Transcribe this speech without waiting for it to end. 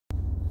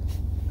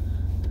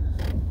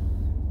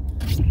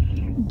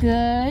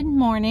Good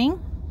morning.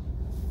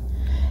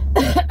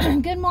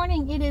 Good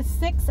morning. It is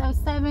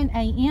 6:07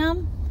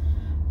 a.m.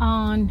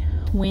 on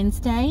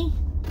Wednesday,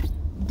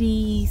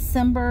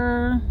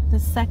 December the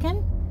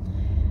 2nd.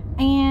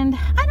 And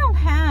I don't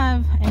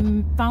have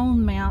a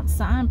phone mount,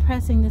 so I'm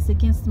pressing this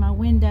against my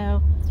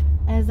window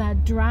as I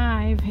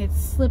drive.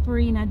 It's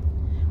slippery and I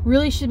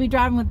really should be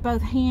driving with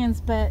both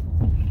hands, but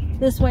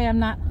this way I'm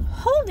not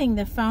holding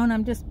the phone,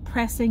 I'm just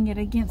pressing it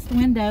against the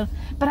window.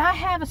 But I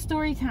have a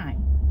story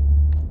time.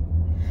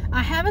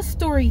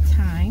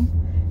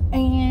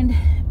 And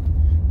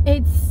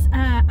it's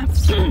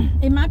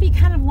it might be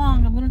kind of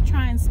long. I'm going to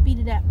try and speed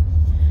it up.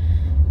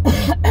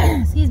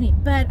 Excuse me.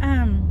 But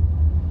I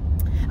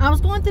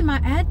was going through my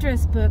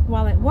address book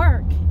while at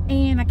work,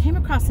 and I came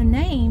across a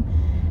name,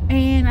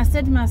 and I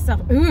said to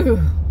myself, ooh,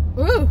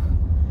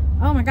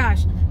 oh my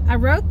gosh. I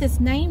wrote this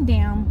name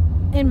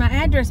down in my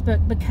address book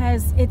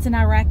because it's an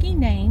Iraqi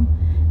name,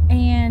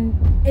 and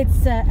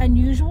it's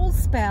unusual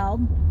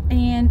spelled,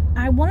 and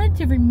I wanted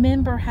to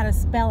remember how to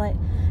spell it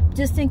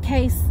just in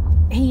case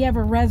he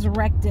ever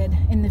resurrected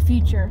in the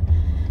future.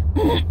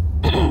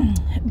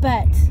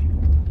 But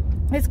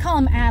let's call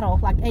him Adel,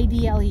 like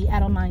A-D-L-E,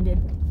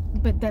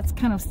 Adel-minded. But that's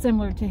kind of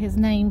similar to his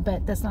name,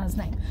 but that's not his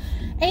name.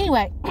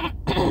 Anyway,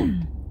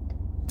 I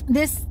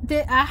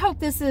hope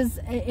this is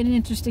an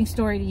interesting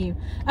story to you.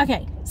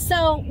 Okay,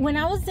 so when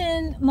I was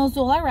in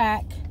Mosul,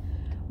 Iraq,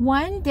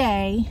 one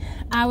day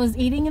I was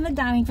eating in the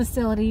dining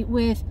facility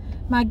with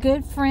my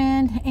good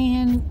friend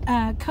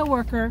and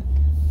co-worker,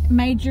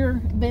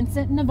 Major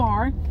Vincent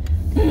Navarre.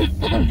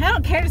 I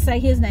don't care to say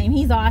his name.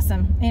 He's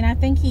awesome, and I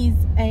think he's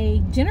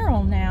a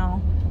general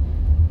now.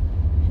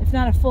 If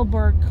not a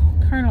full-bird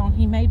colonel,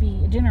 he may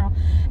be a general.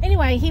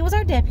 Anyway, he was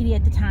our deputy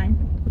at the time,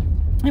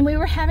 and we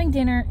were having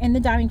dinner in the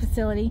dining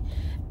facility,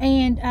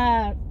 and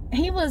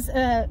he was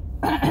a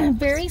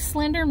very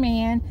slender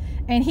man,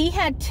 and he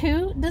had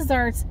 2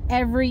 desserts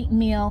every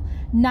meal.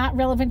 Not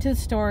relevant to the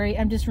story,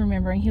 I'm just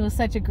remembering. He was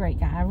such a great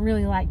guy. I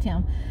really liked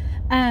him.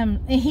 And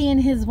he and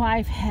his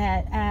wife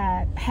had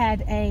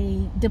had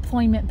a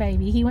deployment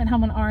baby. He went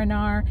home on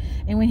R&R,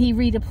 and when he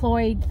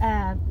redeployed,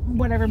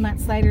 whatever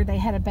months later, they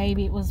had a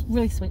baby. It was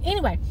really sweet.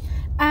 Anyway,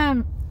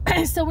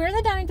 so we're in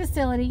the dining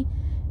facility,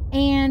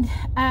 and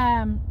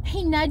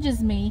he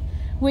nudges me,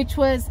 which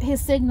was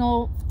his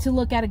signal to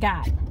look at a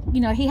guy.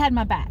 You know, he had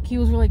my back. He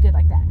was really good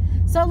like that.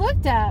 So I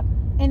looked up,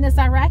 and this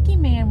Iraqi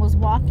man was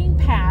walking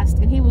past,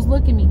 and he was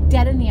looking me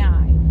dead in the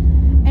eye.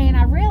 And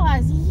I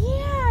realized,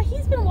 yeah,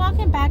 he's been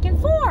walking back and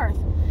forth.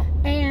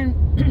 And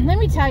let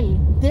me tell you,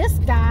 this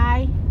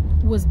guy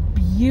was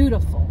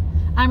beautiful.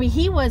 I mean,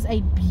 he was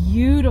a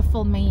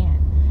beautiful man.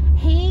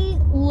 He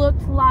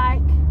looked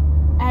like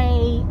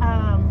a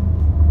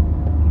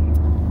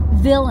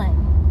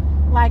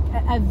villain, like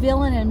a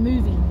villain in a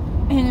movie.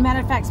 And as a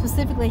matter of fact,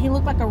 specifically, he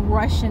looked like a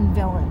Russian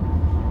villain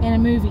in a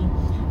movie.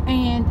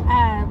 And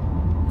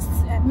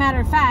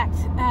matter of fact,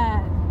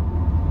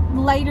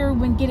 later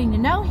when getting to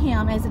know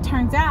him, as it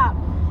turns out,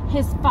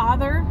 his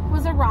father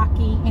was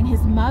Iraqi and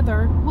his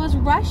mother was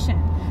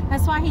Russian.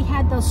 That's why he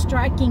had those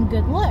striking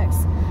good looks,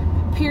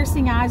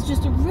 piercing eyes,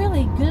 just a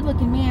really good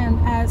looking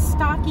man,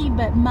 stocky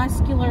but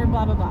muscular,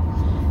 blah blah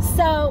blah.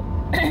 So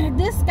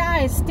this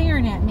guy is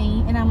staring at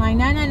me, and I'm like,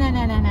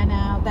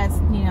 no, that's,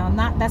 you know,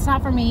 that's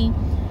not for me.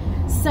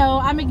 So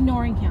I'm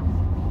ignoring him.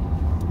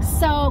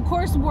 So of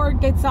course word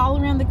gets all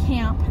around the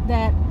camp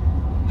that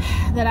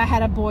I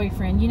had a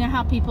boyfriend. You know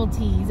how people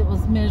tease. It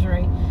was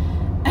misery.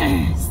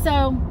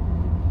 So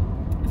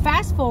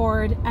fast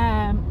forward,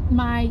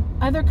 my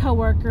other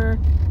coworker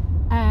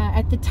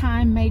at the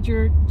time,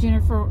 Major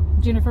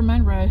Jennifer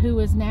Monroe, who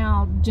is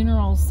now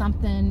General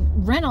something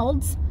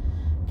Reynolds,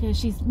 because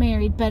she's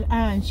married, but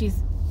as a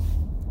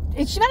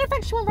matter of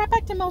fact, she went right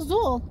back to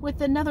Mosul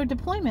with another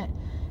deployment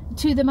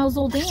to the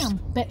Mosul Dam.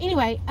 But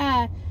anyway,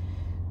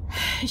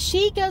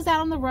 she goes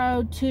out on the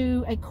road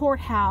to a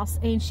courthouse,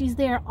 and she's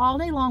there all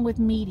day long with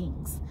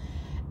meetings.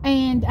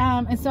 And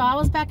so I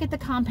was back at the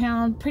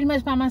compound pretty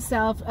much by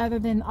myself, other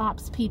than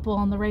ops people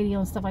on the radio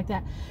and stuff like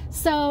that.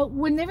 So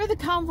whenever the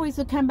convoys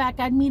would come back,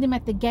 I'd meet them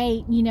at the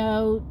gate, you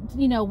know,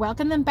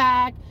 welcome them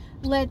back,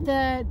 let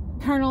the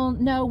colonel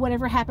know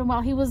whatever happened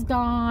while he was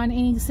gone,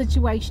 any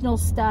situational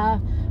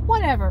stuff,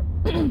 whatever.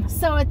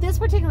 So at this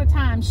particular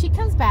time, she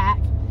comes back,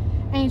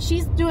 and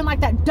she's doing like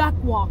that duck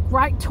walk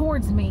right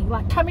towards me,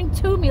 like coming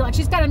to me, like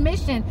she's got a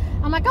mission.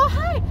 I'm like, oh,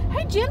 hi,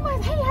 hey, Jen,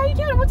 hey, how you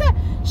doing? What's up?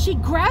 She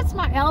grabs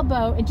my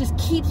elbow and just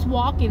keeps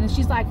walking, and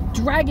she's like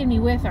dragging me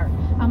with her.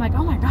 I'm like,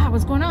 oh my God,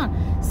 what's going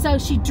on? So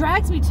she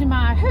drags me to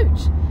my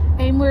hooch,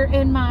 and we're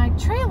in my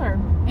trailer,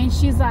 and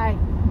she's like,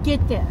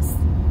 get this.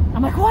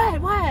 I'm like,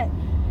 what?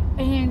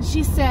 And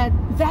she said,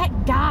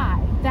 that guy,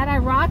 that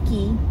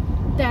Iraqi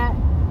that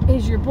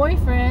is your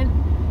boyfriend,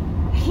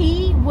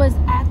 he was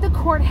at the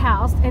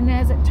courthouse, and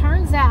as it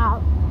turns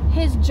out,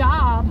 his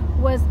job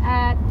was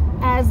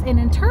as an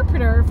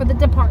interpreter for the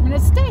Department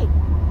of State.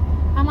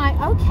 I'm like,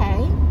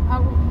 okay,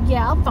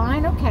 yeah,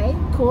 fine, okay,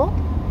 cool.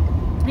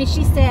 And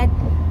she said,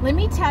 let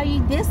me tell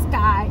you, this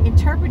guy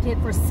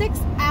interpreted for 6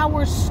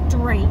 hours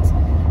straight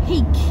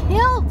he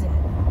killed it.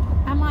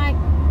 I'm like,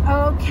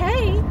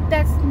 okay,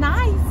 that's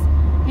nice.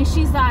 And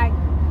she's like,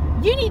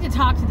 you need to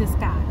talk to this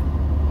guy.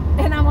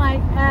 And I'm like,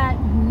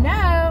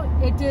 no,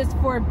 it is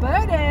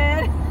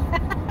forbidden.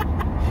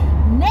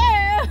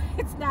 No,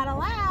 it's not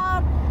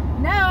allowed.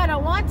 No, I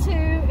don't want to.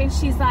 And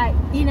she's like,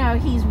 you know,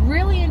 he's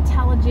really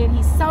intelligent.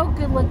 He's so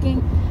good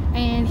looking.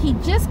 And he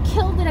just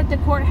killed it at the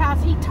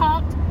courthouse. He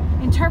talked,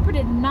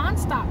 interpreted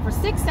nonstop for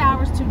 6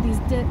 hours to these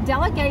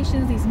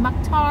delegations, these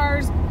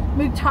Mukhtars,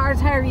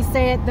 however you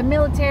say it, the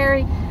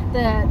military,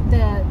 the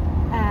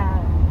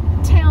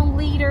town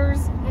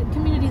leaders,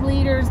 community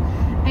leaders.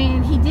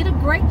 And he did a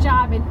great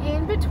job. And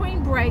in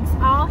between breaks,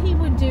 all he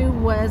would do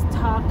was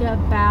talk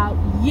about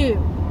you.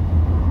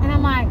 And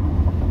I'm like,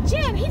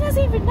 Jen, he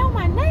doesn't even know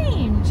my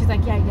name. She's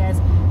like, yeah, he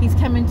does. He's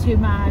coming to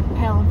my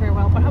hail and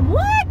farewell party.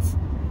 What?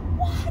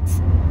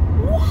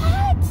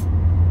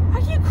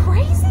 Are you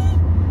crazy?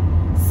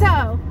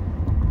 So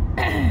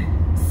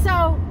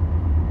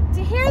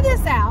to hear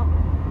this out,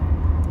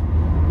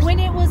 when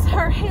it was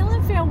her hail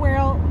and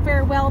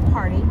farewell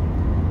party,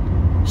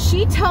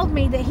 she told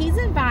me that he's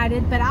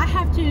invited, but I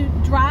have to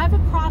drive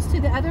across to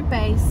the other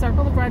base,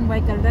 circle the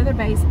runway, go to the other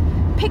base,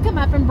 pick him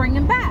up and bring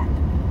him back.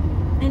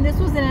 And this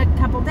was in a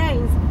couple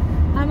days.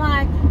 I'm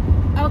like,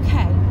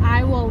 okay,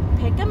 I will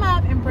pick him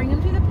up and bring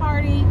him to the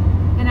party,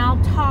 and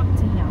I'll talk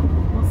to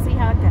him. We'll see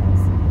how it goes.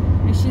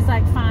 And she's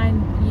like,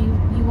 fine, you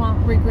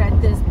won't regret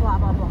this, blah,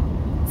 blah, blah.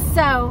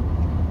 So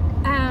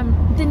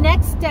the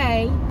next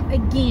day,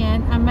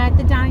 again, I'm at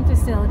the dining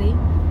facility,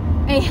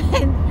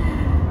 and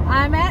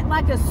I'm at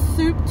like a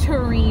soup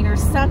tureen or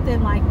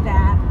something like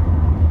that.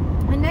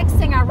 The next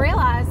thing I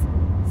realize,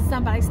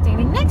 somebody's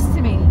standing next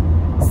to me.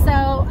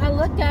 So I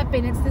look up,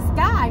 and it's this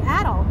guy,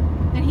 Adel,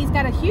 and he's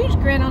got a huge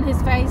grin on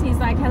his face. He's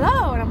like,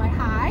 hello, and I'm like,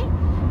 hi.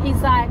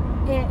 He's like,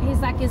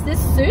 is this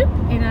soup?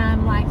 And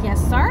I'm like,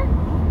 yes, sir.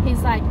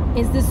 He's like,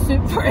 is this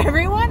soup for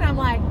everyone? I'm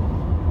like,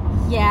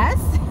 yes,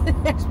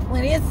 there's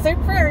plenty of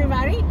soup for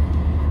everybody.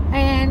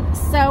 And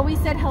so we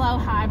said hello,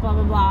 hi, blah,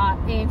 blah, blah.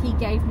 And he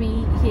gave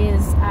me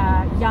his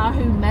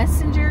Yahoo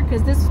Messenger,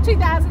 because this was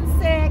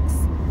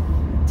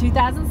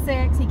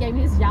 2006. He gave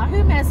me his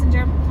Yahoo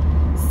Messenger.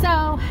 So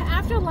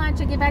after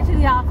lunch, I get back to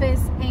the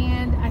office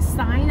and I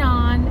sign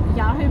on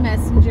Yahoo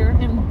Messenger,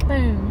 and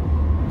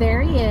boom,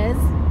 there he is.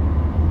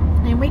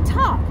 And we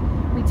talk.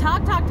 We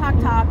talk,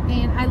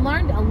 and I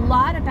learned a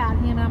lot about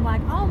him. And I'm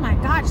like, oh my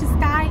gosh, this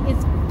guy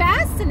is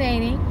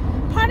fascinating.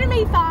 Part of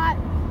me thought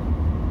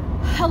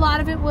a lot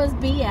of it was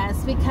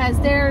BS, because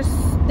there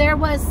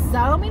was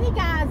so many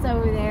guys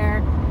over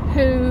there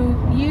who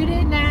you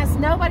didn't ask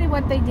nobody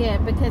what they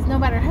did, because no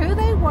matter who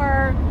they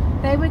were,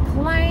 they would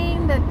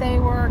claim that they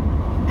were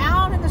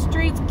out in the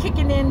streets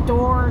kicking in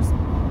doors,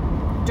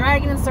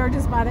 dragging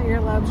insurgents by their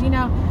earlobes. You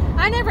know,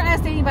 I never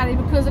asked anybody,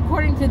 because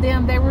according to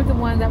them, they were the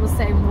one that was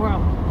saving the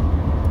world.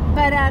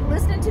 But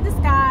listening to this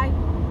guy,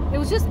 it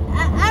was just an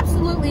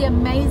absolutely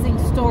amazing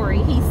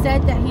story. He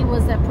said that he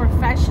was a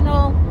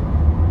professional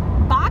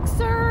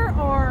boxer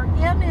or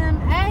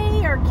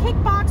MMA or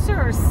kickboxer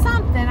or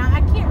something. I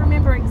can't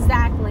remember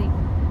exactly.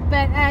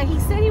 But he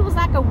said he was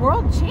like a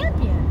world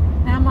champion.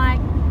 And I'm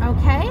like,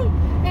 okay.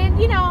 And,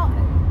 you know,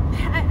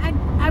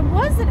 I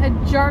wasn't a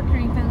jerk or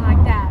anything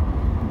like that.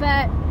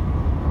 But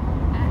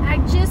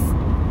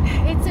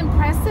it's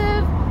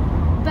impressive.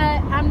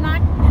 But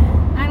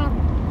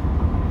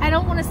I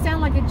don't want to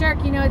sound like a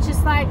jerk. You know, it's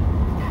just like,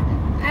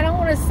 I don't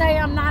want to say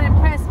I'm not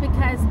impressed,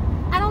 because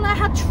I don't know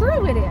how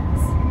true it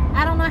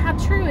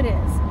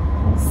is.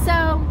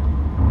 So,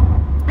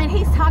 and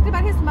he's talking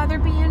about his mother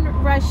being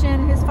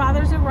Russian, his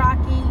father's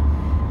Iraqi,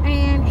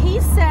 and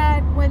he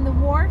said when the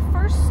war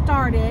first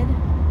started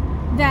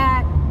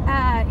that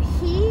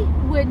he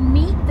would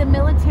meet the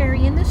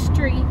military in the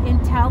street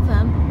and tell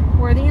them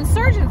where the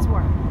insurgents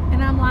were.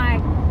 And I'm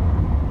like,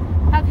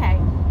 okay.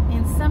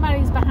 And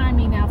somebody's behind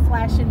me now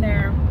flashing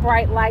their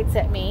bright lights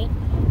at me,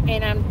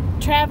 and I'm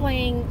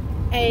traveling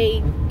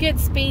a good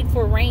speed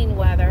for rain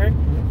weather,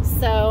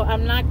 so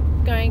I'm not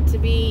going to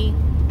be,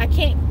 I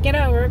can't get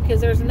over because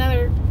there's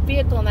another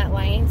vehicle in that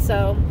lane.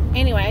 So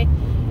anyway,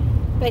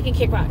 they can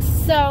kick rocks.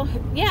 So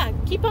yeah,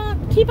 keep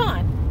on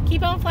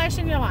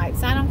flashing your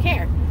lights. I don't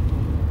care.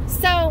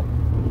 So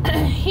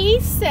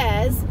he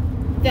says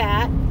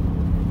that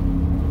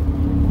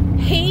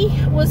he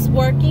was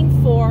working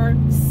for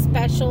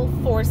special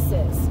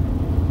forces,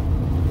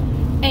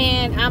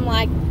 and I'm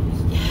like,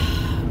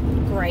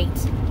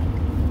 great.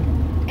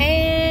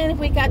 And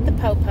we got the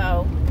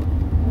popo.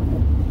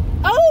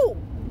 Oh,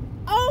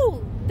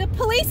 the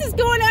police is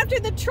going after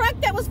the truck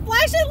that was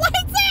flashing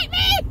lights at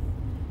me.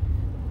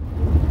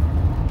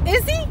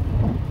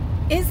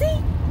 Is he?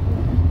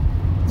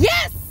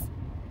 Yes.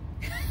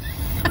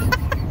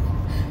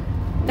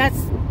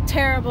 That's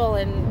terrible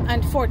and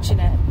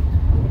unfortunate.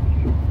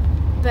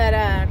 But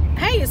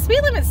hey, the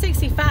speed limit's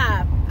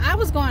 65. I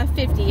was going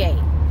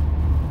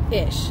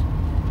 58-ish.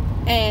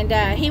 And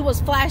he was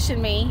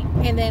flashing me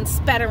and then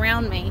sped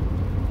around me.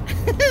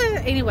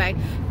 Anyway,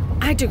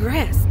 I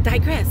digress.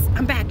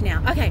 I'm back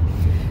now. Okay.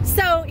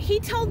 So he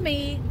told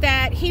me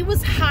that he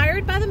was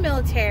hired by the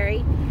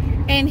military,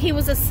 and he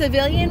was a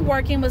civilian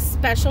working with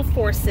special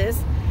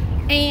forces,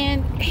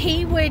 and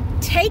he would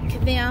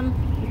take them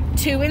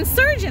to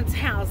insurgents'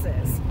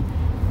 houses.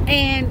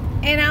 And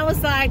I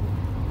was like,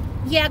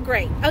 yeah,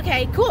 great.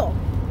 Okay, cool.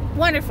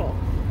 Wonderful.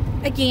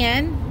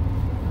 Again,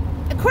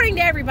 according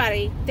to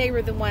everybody, they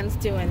were the ones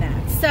doing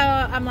that. So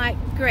I'm like,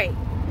 great.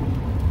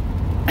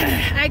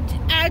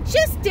 I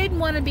just didn't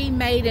want to be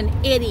made an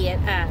idiot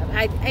of.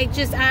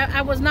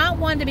 I was not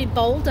one to be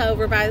bowled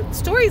over by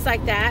stories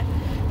like that,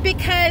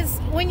 because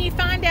when you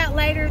find out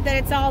later that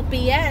it's all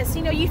BS,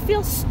 you know, you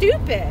feel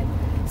stupid.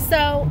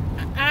 So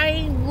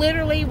I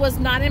literally was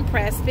not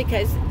impressed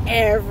because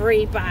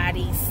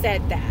everybody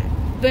said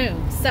that.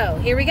 Boom. So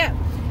here we go.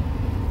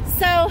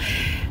 So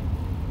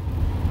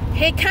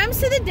it comes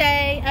to the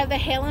day of the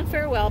hail and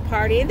farewell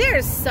party, and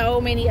there's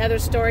so many other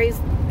stories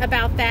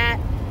about that.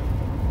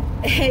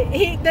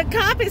 The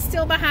cop is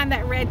still behind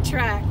that red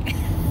truck.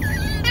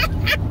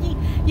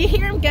 You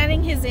hear him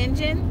gunning his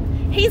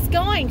engine. He's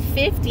going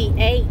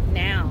 58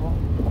 now.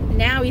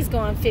 Now he's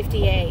going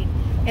 58,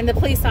 and the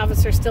police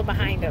officer's still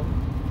behind him.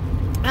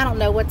 I don't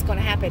know what's going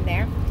to happen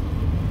there.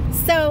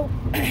 So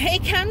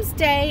it comes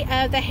day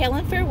of the hail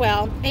and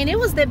farewell, and it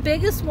was the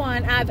biggest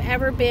one I've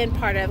ever been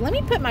part of. Let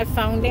me put my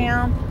phone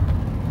down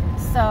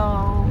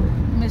so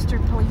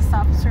Mr. Police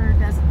Officer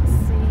doesn't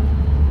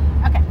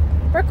see. Okay,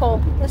 we're cool.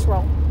 Let's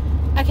roll.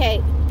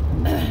 Okay.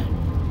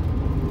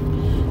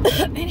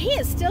 And he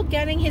is still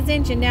gunning his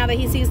engine now that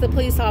he sees the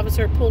police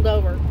officer pulled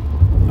over.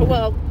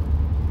 Well,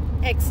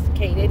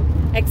 exited.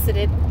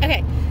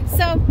 Okay,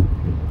 so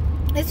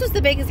this was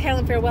the biggest hail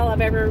and farewell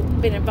I've ever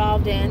been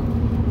involved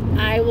in.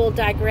 I will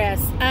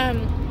digress.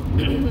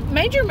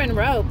 Major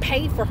Monroe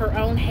paid for her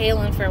own hail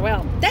and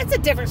farewell. That's a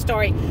different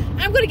story.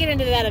 I'm going to get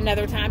into that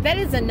another time. That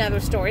is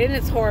another story, and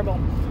it's horrible.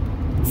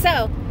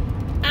 So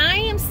I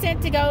am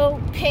sent to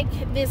go pick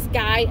this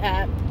guy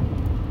up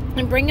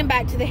and bring him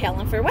back to the hail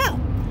and farewell.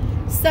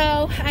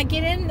 So I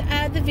get in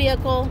the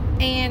vehicle,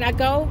 and I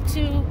go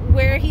to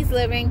where he's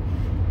living,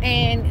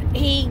 and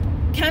he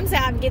comes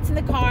out and gets in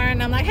the car,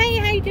 and I'm like, hey,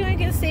 how you doing?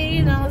 Good to see you.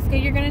 You know,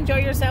 you're going to enjoy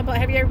yourself. But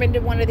have you ever been to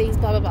one of these?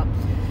 Blah, blah, blah.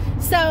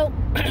 So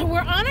we're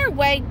on our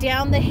way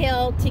down the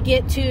hill to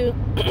get to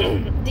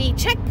the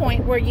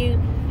checkpoint where you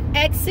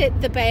exit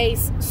the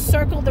base,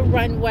 circle the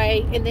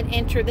runway, and then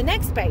enter the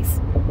next base.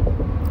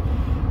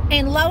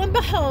 And lo and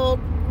behold,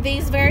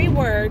 these very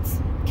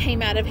words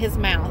came out of his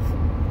mouth.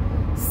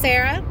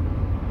 Sarah,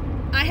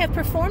 I have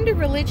performed a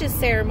religious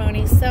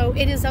ceremony, so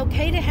it is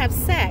okay to have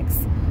sex.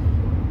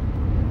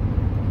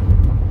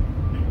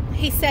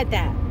 He said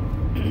that.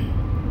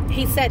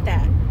 He said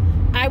that.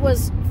 I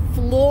was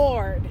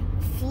floored.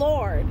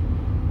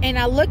 And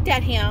I looked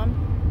at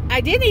him.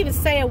 I didn't even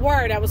say a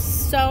word. I was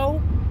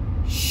so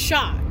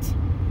shocked.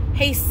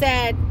 He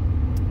said,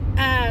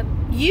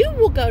 you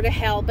will go to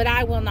hell, but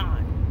I will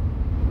not.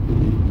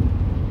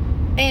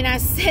 And I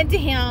said to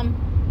him,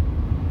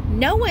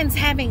 no one's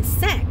having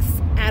sex,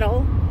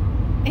 Adel.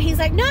 And he's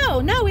like,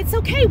 no, it's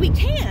okay. We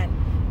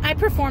can. I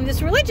performed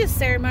this religious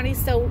ceremony,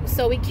 so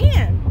we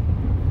can.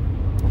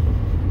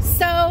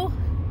 So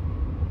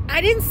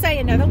I didn't say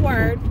another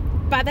word.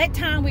 By that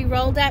time, we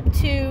rolled up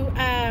to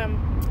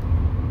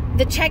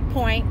the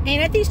checkpoint.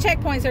 And at these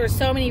checkpoints, there are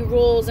so many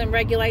rules and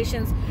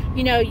regulations.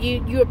 You know,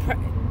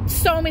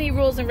 so many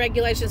rules and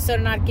regulations so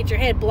to not get your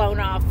head blown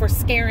off for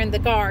scaring the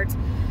guards.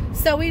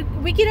 So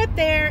we get up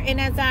there, and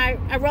as I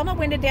roll my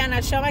window down,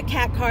 I show my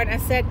cat card, and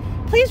I said,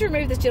 please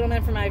remove this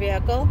gentleman from my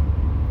vehicle.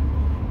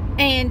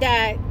 And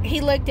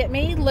he looked at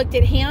me, looked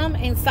at him,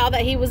 and saw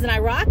that he was an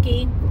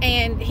Iraqi,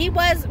 and he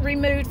was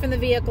removed from the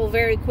vehicle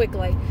very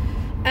quickly.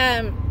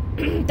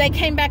 They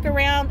came back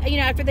around, you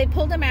know, after they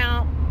pulled him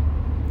out.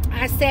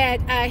 I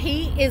said,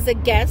 he is a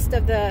guest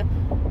of the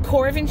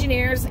Corps of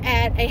Engineers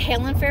at a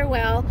hail and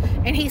farewell,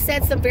 and he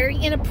said some very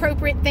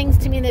inappropriate things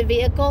to me in the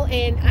vehicle,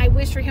 and I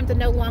wish for him to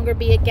no longer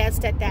be a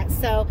guest at that.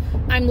 So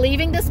I'm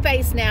leaving the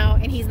space now,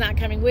 and he's not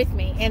coming with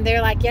me. And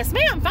they're like, yes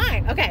ma'am,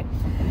 fine, okay.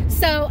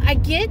 So I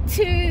get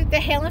to the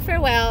hail and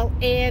farewell,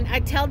 and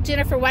I tell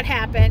Jennifer what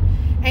happened,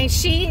 and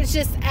she is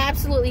just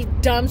absolutely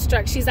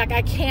dumbstruck. She's like,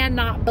 I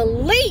cannot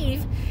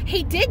believe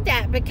he did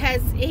that,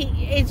 because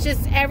it's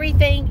just every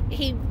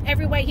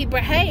way he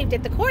behaved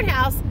at the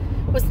courthouse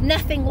was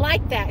nothing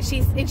like that.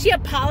 She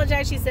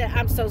apologized. She said,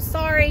 I'm so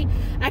sorry.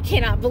 I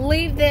cannot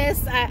believe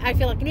this. I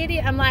feel like an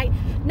idiot. I'm like,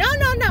 no,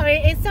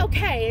 it's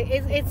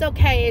okay. It's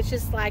okay. It's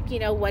just like, you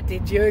know, what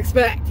did you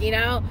expect, you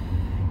know?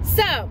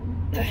 So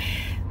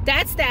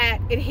that's that.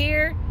 And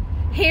here,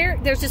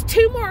 there's just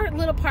two more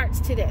little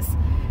parts to this.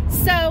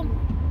 So,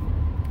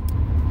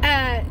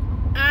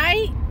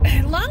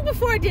 long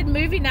before I did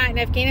movie night in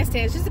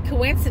Afghanistan, it's just a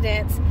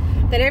coincidence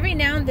that every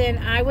now and then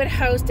I would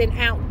host an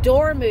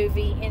outdoor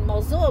movie in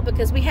Mosul,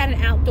 because we had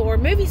an outdoor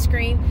movie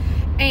screen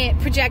and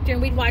projector,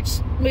 and we'd watch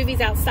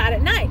movies outside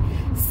at night.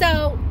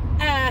 So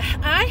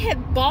I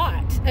had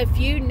bought a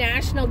few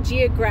National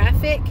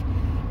Geographic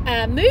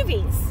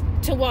movies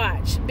to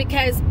watch,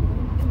 because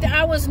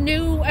I was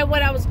new at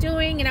what I was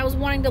doing, and I was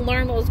wanting to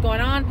learn what was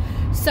going on.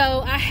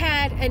 So I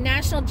had a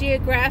National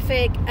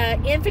Geographic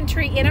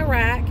Infantry in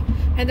Iraq,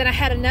 and then I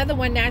had another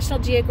one, National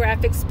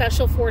Geographic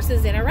Special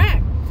Forces in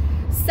Iraq.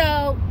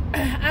 So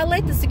I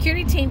let the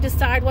security team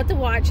decide what to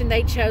watch, and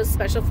they chose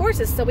Special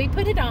Forces. So we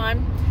put it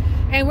on,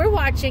 and we're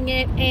watching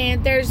it,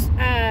 and there's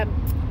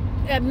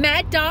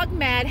Mad Dog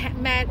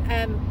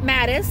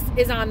Mattis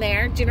is on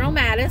there, General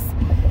Mattis,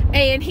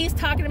 and he's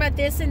talking about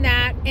this and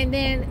that, and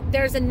then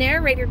there's a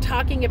narrator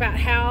talking about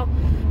how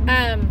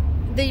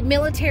the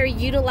military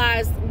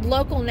utilized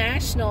local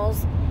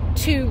nationals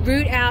to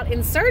root out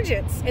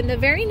insurgents. And the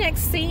very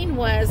next scene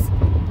was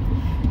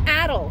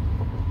Adel.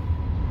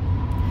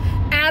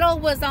 Adel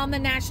was on the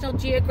National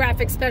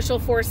Geographic Special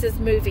Forces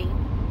movie.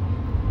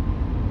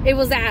 It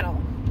was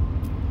Adel.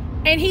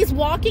 And he's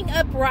walking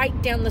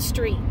upright down the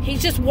street.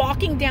 He's just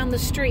walking down the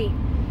street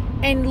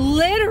and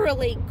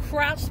literally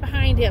crouched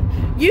behind him.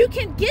 You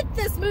can get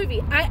this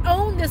movie. I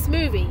own this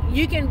movie.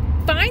 You can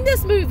find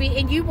this movie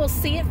and you will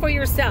see it for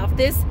yourself.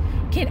 This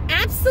can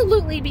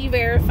absolutely be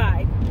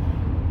verified.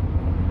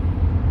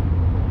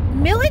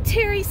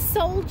 Military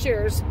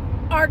soldiers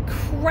are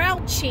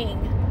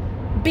crouching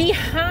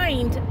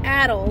behind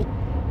Adel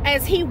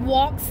as he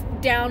walks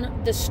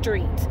down the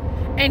street.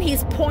 And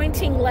he's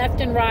pointing left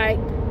and right.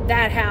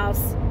 That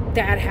house,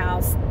 that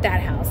house,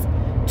 that house.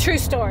 True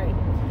story.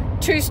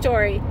 True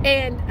story.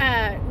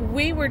 And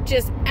we were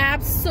just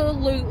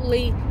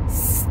absolutely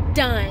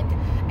stunned.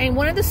 And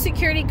one of the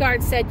security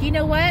guards said, you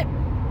know what?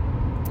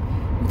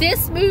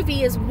 This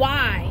movie is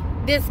why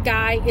this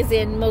guy is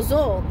in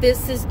Mosul.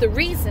 This is the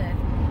reason.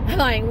 I'm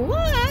like,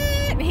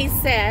 what? And he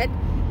said,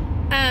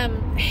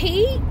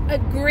 he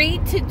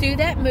agreed to do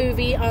that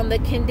movie on the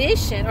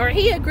condition, or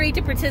he agreed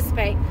to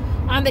participate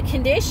on the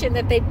condition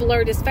that they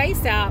blurred his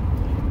face out.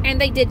 And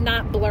they did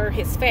not blur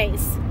his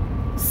face.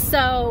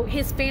 So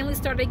his family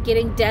started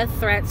getting death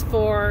threats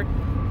for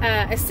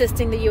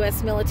assisting the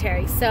U.S.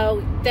 military.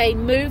 So they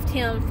moved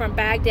him from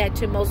Baghdad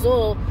to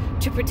Mosul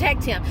to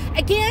protect him.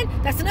 Again,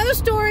 that's another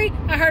story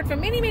I heard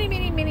from many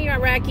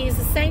Iraqis.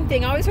 The same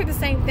thing. I always heard the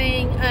same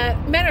thing.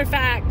 Matter of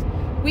fact,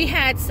 we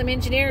had some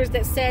engineers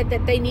that said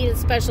that they needed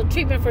special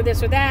treatment for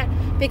this or that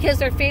because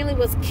their family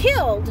was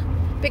killed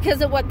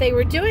because of what they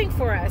were doing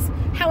for us.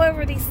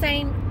 However, these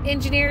same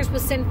engineers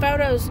would send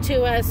photos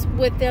to us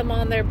with them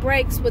on their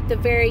breaks with the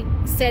very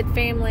said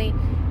family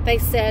they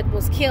said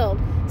was killed.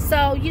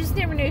 So you just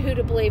never knew who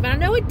to believe. And I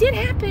know it did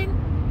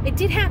happen. It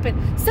did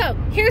happen. So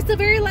here's the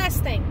very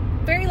last thing.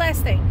 Very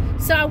last thing.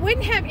 So I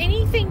wouldn't have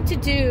anything to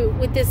do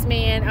with this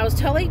man. I was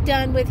totally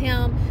done with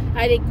him.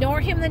 I'd ignore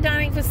him in the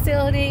dining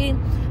facility,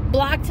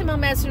 blocked him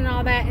on Messenger and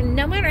all that. And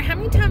no matter how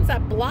many times I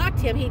blocked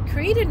him, he'd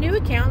create a new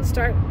account and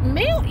start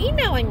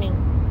emailing me.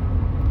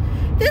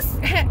 This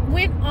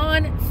went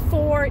on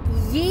for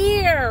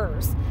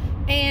years,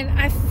 and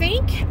I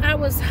think I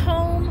was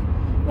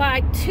home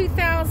like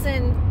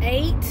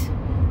 2008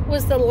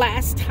 was the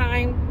last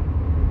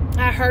time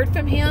I heard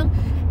from him,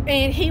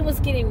 and he was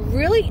getting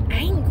really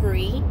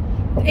angry,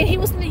 and he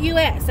was in the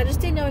U.S. I just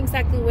didn't know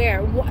exactly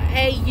where.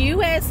 A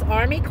U.S.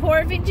 Army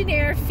Corps of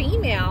Engineer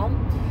female,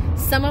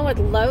 someone with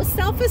low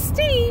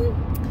self-esteem,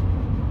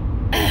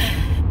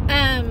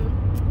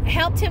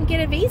 helped him get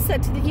a visa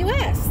to the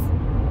U.S.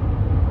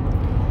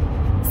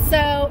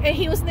 So, and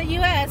he was in the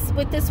U.S.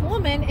 with this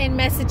woman and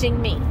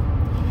messaging me.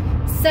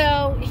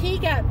 So he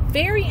got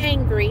very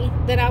angry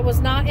that I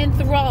was not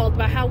enthralled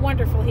by how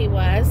wonderful he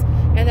was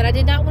and that I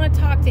did not want to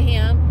talk to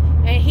him.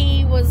 And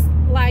he was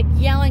like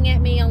yelling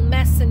at me on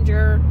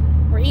Messenger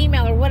or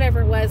email or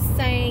whatever it was,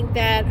 saying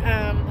that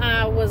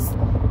I was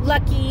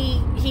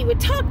lucky he would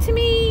talk to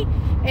me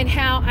and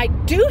how I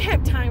do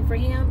have time for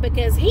him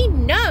because he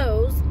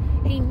knows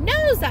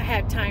I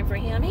have time for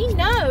him. He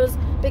knows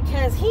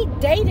because he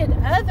dated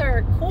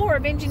other Corps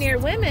of Engineer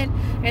women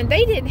and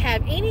they didn't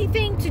have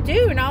anything to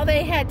do, and all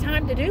they had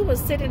time to do was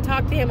sit and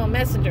talk to him on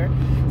Messenger.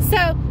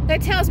 So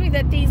that tells me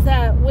that these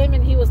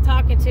women he was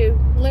talking to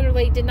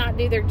literally did not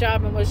do their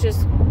job and was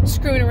just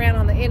screwing around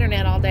on the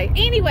internet all day.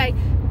 Anyway,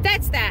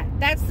 that's that.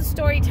 That's the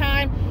story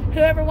time.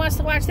 Whoever wants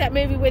to watch that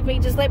movie with me,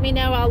 just let me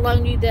know. I'll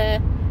loan you the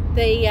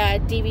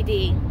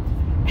DVD.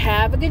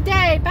 Have a good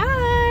day.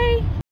 Bye.